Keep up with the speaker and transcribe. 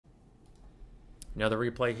Another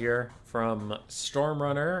replay here from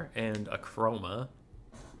Stormrunner and Achroma.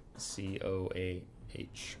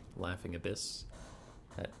 C-O-A-H. Laughing Abyss.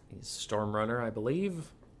 That is Stormrunner, I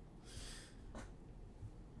believe.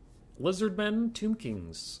 Lizardmen, Tomb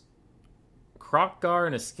Kings. Krokgar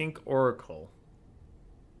and a Skink Oracle.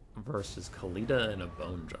 Versus Khalida and a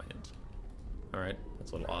Bone Giant. Alright,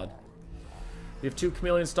 that's a little odd. We have 2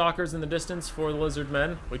 Chameleon Stalkers in the distance for the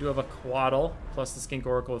Lizardmen. We do have a Quaddle, plus the Skink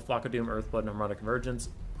Oracle with Flock of Doom, Earthblood, and Harmonic Convergence.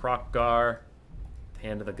 Krokgar,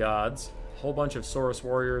 Hand of the Gods. A whole bunch of Saurus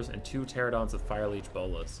Warriors, and 2 Pterodons with Fire Leech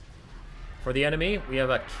Bolas. For the enemy, we have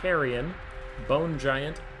a Carrion, Bone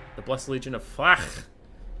Giant, the Blessed Legion of Flach,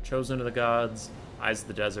 Chosen of the Gods, Eyes of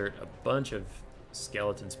the Desert, a bunch of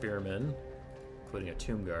Skeleton Spearmen, including a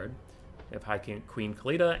Tomb Guard. We have High Queen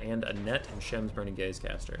Khalida, and a Net and Shem's Burning Gaze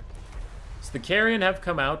Caster. So the Carrion have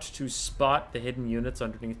come out to spot the hidden units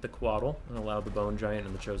underneath the Quaddle and allow the Bone Giant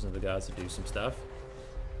and the Chosen of the Gods to do some stuff.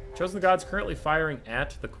 Chosen of the Gods currently firing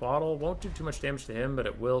at the Quaddle. Won't do too much damage to him, but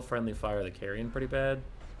it will friendly fire the Carrion pretty bad,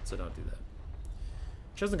 so don't do that.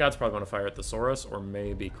 Chosen of the Gods probably want to fire at the Saurus or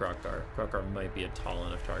maybe Krokgar. Krokgar might be a tall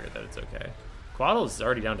enough target that it's okay. Quaddle is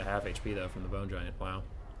already down to half HP though from the Bone Giant. Wow.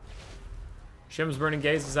 Shem's Burning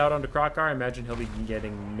Gaze is out onto Krokgar. I imagine he'll be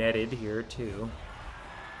getting netted here too.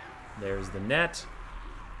 There's the net.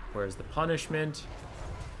 Where's the punishment?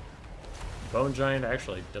 Bone Giant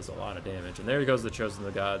actually does a lot of damage. And there goes the Chosen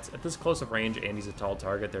of the Gods. At this close of range, and he's a tall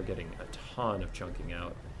target, they're getting a ton of chunking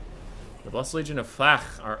out. The Blessed Legion of Flach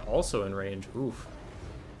are also in range. Oof.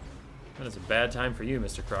 That is a bad time for you,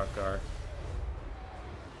 Mr. Krokgar.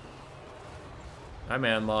 My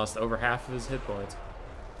man lost over half of his hit points.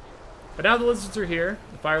 But now the Lizards are here.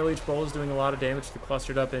 The Fire Leech Bowl is doing a lot of damage to the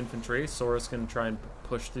clustered up infantry. Saurus can try and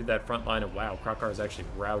push through that front line. And wow, Krokgar is actually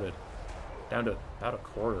routed. Down to about a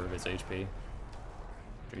quarter of his HP.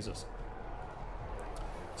 Jesus.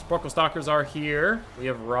 Sporkle Stalkers are here. We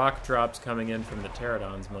have rock drops coming in from the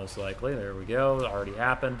Pterodons, most likely. There we go. It already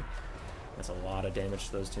happened. That's a lot of damage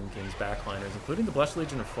to those Tomb Kings backliners, including the Blessed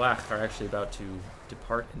Legion of Flach, are actually about to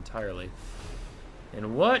depart entirely.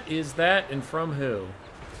 And what is that and from who?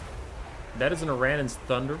 That is an Iranan's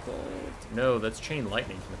Thunderbolt? No, that's Chain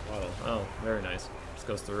Lightning from the Quaddle. Oh, very nice. Just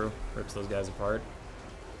goes through, rips those guys apart.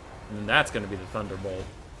 And then that's going to be the Thunderbolt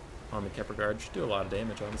on the Kepler Guard. Should do a lot of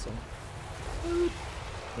damage, honestly.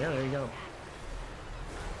 Yeah, there you go.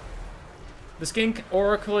 The Skink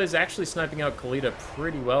Oracle is actually sniping out Khalida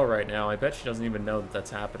pretty well right now. I bet she doesn't even know that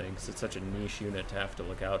that's happening because it's such a niche unit to have to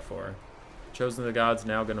look out for. Chosen of the Gods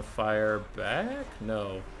now going to fire back?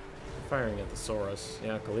 No. Firing at the Saurus.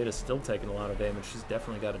 Yeah, Khalida's still taking a lot of damage. She's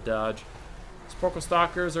definitely got to dodge. Sporkle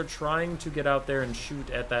Stalkers are trying to get out there and shoot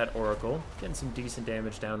at that Oracle. Getting some decent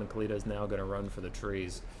damage down, and Khalida is now going to run for the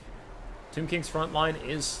trees. Tomb King's front line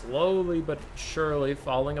is slowly but surely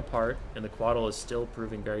falling apart, and the Quaddle is still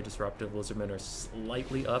proving very disruptive. Lizardmen are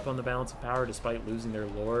slightly up on the balance of power despite losing their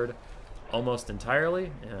Lord almost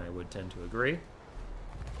entirely, and I would tend to agree.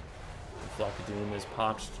 The Flock of Doom is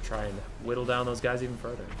popped to try and whittle down those guys even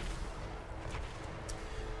further.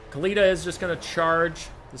 Khalida is just going to charge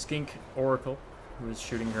the Skink Oracle, who is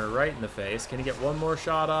shooting her right in the face. Can he get one more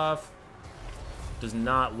shot off? Does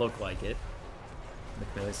not look like it. The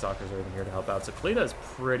Chameleon Stalkers are even here to help out. So Khalida is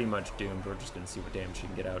pretty much doomed. We're just going to see what damage she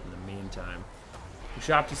can get out in the meantime. The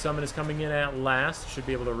Shopty Summon is coming in at last. Should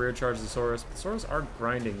be able to rear charge the Saurus. But the Saurus are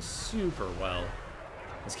grinding super well.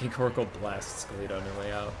 The Skink Oracle blasts Khalida on her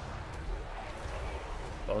way out.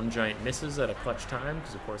 Bone Giant misses at a clutch time,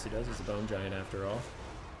 because of course he does. He's a Bone Giant after all.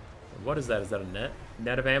 What is that? Is that a net?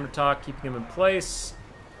 Net of Amnitok, keeping him in place.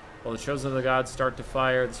 While the Chosen of the Gods start to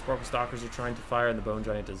fire, the Sporkle Stalkers are trying to fire, and the Bone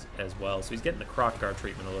Giant is as well. So he's getting the Krokgar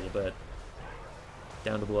treatment a little bit.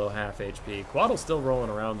 Down to below half HP. Quaddle's still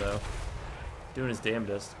rolling around, though. Doing his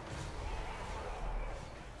damnedest.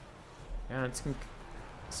 Yeah, and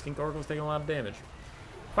Skink Oracle's taking a lot of damage.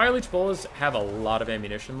 Fire Leech Bolas have a lot of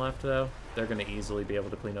ammunition left, though. They're going to easily be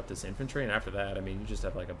able to clean up this infantry, and after that, I mean, you just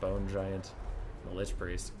have like a Bone Giant and a Lich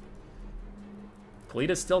Priest.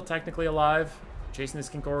 Khalida's still technically alive. Chasing the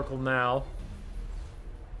Skink Oracle now.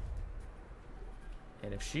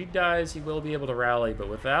 And if she dies, he will be able to rally, but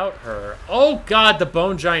without her... Oh god, the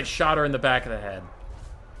Bone Giant shot her in the back of the head.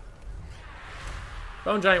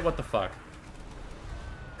 Bone Giant, what the fuck?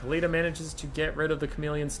 Khalida manages to get rid of the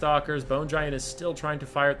Chameleon Stalkers. Bone Giant is still trying to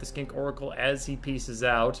fire at the Skink Oracle as he pieces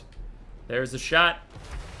out. There's a shot.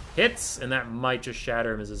 Hits, and that might just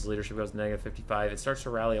shatter him as his leadership goes to -55. It starts to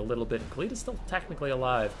rally a little bit. Khalida's still technically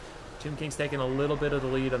alive. Tomb King's taking a little bit of the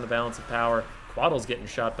lead on the balance of power. Quaddle's getting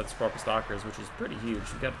shot by the Sporkle Stalkers, which is pretty huge.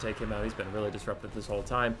 You've got to take him out. He's been really disruptive this whole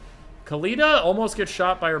time. Khalida almost gets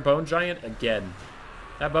shot by her Bone Giant again.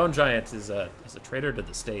 That Bone Giant is a traitor to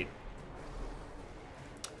the state.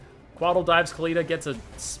 Quaddle dives Khalida,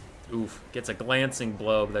 gets a glancing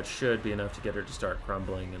blow, but that should be enough to get her to start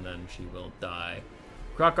crumbling, and then she will die.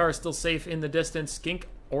 Krokgar is still safe in the distance. Skink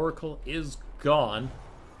Oracle is gone.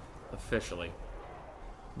 Officially.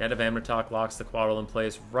 Net of Amnitok locks the Quaddle in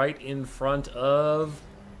place right in front of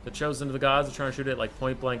the Chosen of the Gods. They're trying to shoot it at like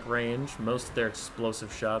point-blank range. Most of their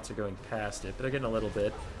explosive shots are going past it, but they're getting a little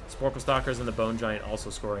bit. Sporkle Stalkers and the Bone Giant also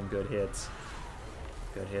scoring good hits.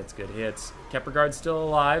 Good hits, good hits. Kepperguard's still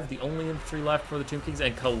alive. The only infantry left for the Tomb Kings.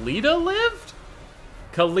 And Khalida lived?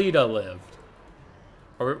 Khalida lived.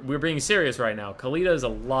 We're being serious right now. Khalida is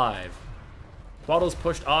alive. Quaddle's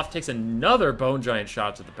pushed off, takes another Bone Giant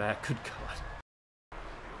shot to the back. Good God.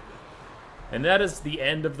 And that is the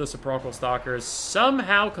end of the Sepulchral Stalkers.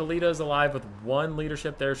 Somehow Khalida is alive with one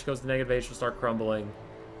leadership. There she goes to negative 8. She'll start crumbling.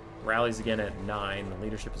 Rallies again at 9. The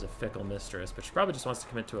leadership is a fickle mistress, but she probably just wants to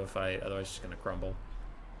commit to a fight. Otherwise she's going to crumble.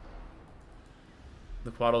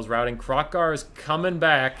 The Quaddle's routing. Krokgar is coming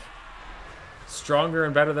back. Stronger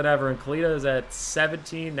and better than ever. And Khalida is at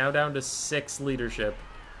 17. Now down to 6 leadership.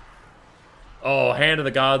 Oh, Hand of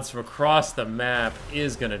the Gods from across the map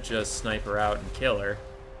is going to just snipe her out and kill her.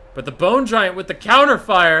 But the Bone Giant with the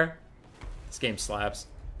counterfire. This game slaps.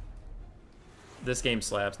 This game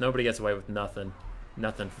slaps. Nobody gets away with nothing.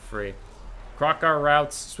 Nothing for free. Krokgar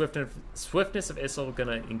routes. Swiftness of Issel going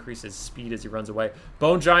to increase his speed as he runs away.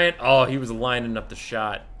 Bone Giant. Oh, he was lining up the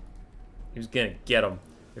shot. He was going to get him.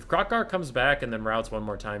 If Krokgar comes back and then routes one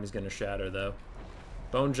more time, he's going to shatter, though.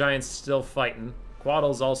 Bone Giant's still fighting.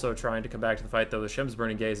 Quaddle's also trying to come back to the fight, though. The Shim's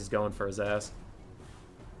Burning Gaze is going for his ass.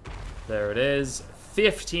 There it is.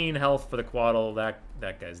 15 health for the Quaddle.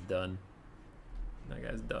 That guy's done. That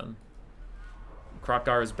guy's done.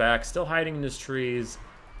 Krokgar is back, still hiding in his trees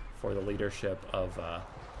for the leadership of the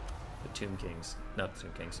Tomb Kings. Not the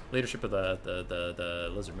Tomb Kings. Leadership of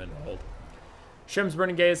the Lizardmen hold. Shim's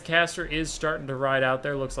Burning Gaze caster is starting to ride out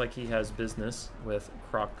there. Looks like he has business with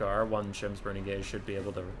Krokgar. One Shim's Burning Gaze should be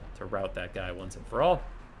able to rout that guy once and for all.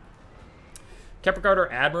 Kepperguard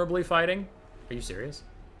are admirably fighting. Are you serious?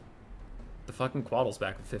 The fucking Quaddle's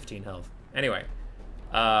back with 15 health. Anyway,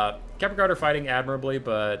 Kepperguard are fighting admirably,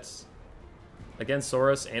 but against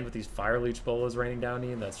Saurus and with these Fire Leech bolas raining down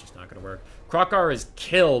him, that's just not going to work. Krokgar is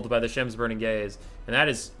killed by the Shim's Burning Gaze, and that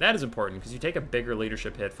is important because you take a bigger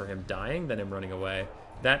leadership hit for him dying than him running away.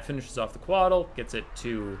 That finishes off the Quaddle, gets it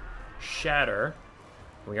to shatter.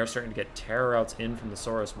 We are starting to get terror outs in from the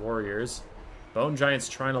Saurus warriors. Bone Giant's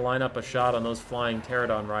trying to line up a shot on those flying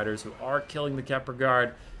Pterodon riders who are killing the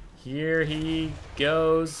Kepperguard. Here he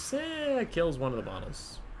goes. Kills one of the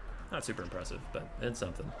Bonos. Not super impressive, but it's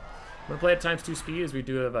something. I'm going to play at ×2 speed as we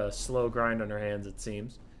do have a slow grind on our hands, it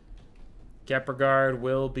seems. Kepperguard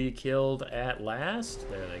will be killed at last.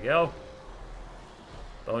 There they go.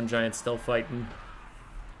 Bone Giant's still fighting.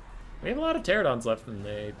 We have a lot of Pterodons left, and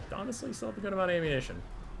they honestly still have a good amount of ammunition.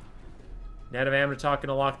 Net of Amnitok going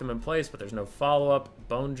to lock them in place, but there's no follow-up.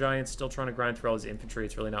 Bone Giant's still trying to grind through all his infantry.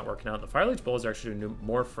 It's really not working out. The Fire Leech Bulls are actually doing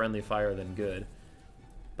more friendly fire than good.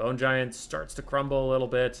 Bone Giant starts to crumble a little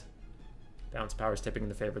bit. Bounce power's tipping in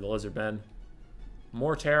the favor of the Lizardmen.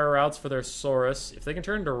 More terror routes for their Saurus. If they can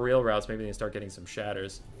turn into real routes, maybe they can start getting some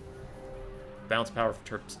shatters. Bounce power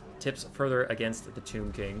tips further against the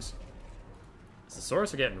Tomb Kings. The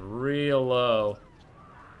Saurus are getting real low.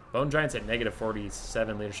 Bone Giant's at negative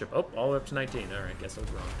 47 leadership. Oh, all the way up to 19. Alright, guess I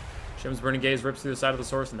was wrong. Shim's Burning Gaze rips through the side of the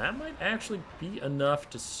Saurus, and that might actually be enough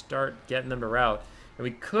to start getting them to rout. And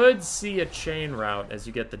we could see a chain route as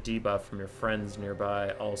you get the debuff from your friends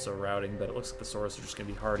nearby also routing, but it looks like the Saurus are just going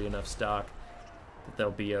to be hardy enough stock that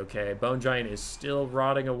they'll be okay. Bone Giant is still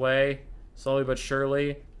rotting away, slowly but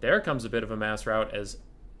surely. There comes a bit of a mass rout as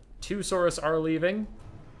 2 Saurus are leaving.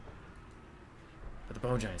 But the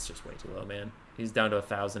Bone Giant's just way too low, man. He's down to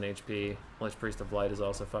 1,000 HP. Lich Priest of Light is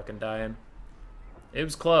also fucking dying. It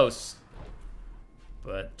was close,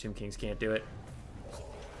 but Tomb Kings can't do it.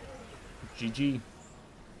 GG.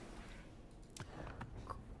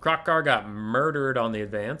 Krokgar got murdered on the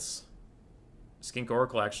advance. Skink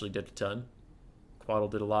Oracle actually did a ton. Quaddle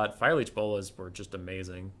did a lot. Fire Leech Bolas were just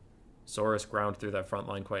amazing. Saurus ground through that front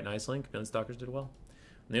line quite nicely, and Chameleon Stalkers did well.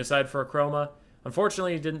 On the other side for Akroma,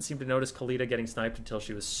 unfortunately, he didn't seem to notice Khalida getting sniped until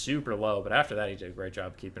she was super low, but after that, he did a great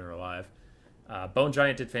job keeping her alive. Bone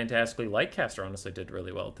Giant did fantastically. Lightcaster honestly did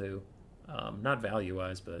really well, too. Not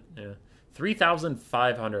value-wise, but yeah.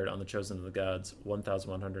 3,500 on the Chosen of the Gods,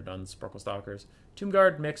 1,100 on Sporkle Stalkers. Tomb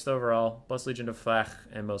Guard mixed overall. Blessed Legion of Flach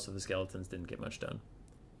and most of the skeletons didn't get much done.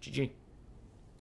 GG.